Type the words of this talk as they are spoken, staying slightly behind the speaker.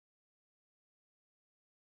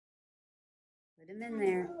Put them in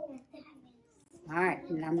there. All right,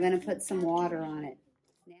 and I'm going to put some water on it.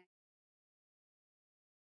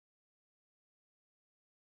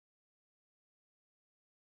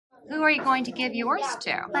 Who are you going to give yours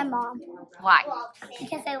to? My mom. Why?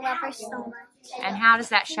 Because I love her so much. And how does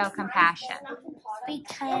that show compassion?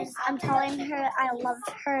 Because I'm telling her I love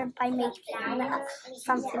her by making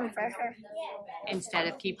something for her. Instead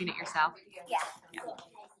of keeping it yourself? Yeah.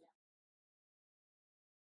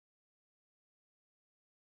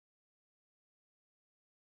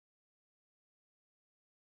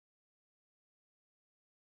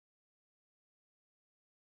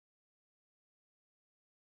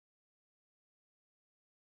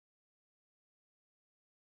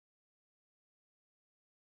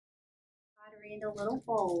 Pottery into little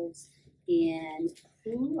bowls. And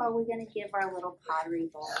who are we going to give our little pottery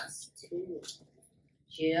bowls to?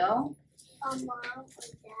 Jill? A mom or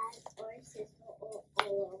dad or a sister or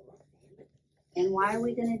all of them. And why are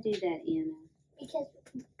we going to do that, Anna? Because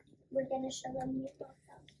we're going to show them your book.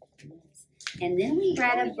 Yes. And then we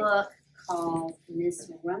read a book called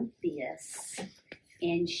Miss Rumpus.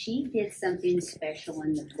 And she did something special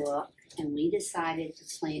in the book. And we decided to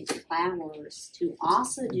plant flowers to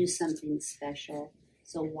also do something special.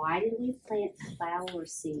 So why did we plant flower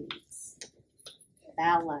seeds?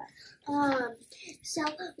 Bella. So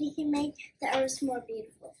we can make the earth more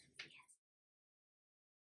beautiful.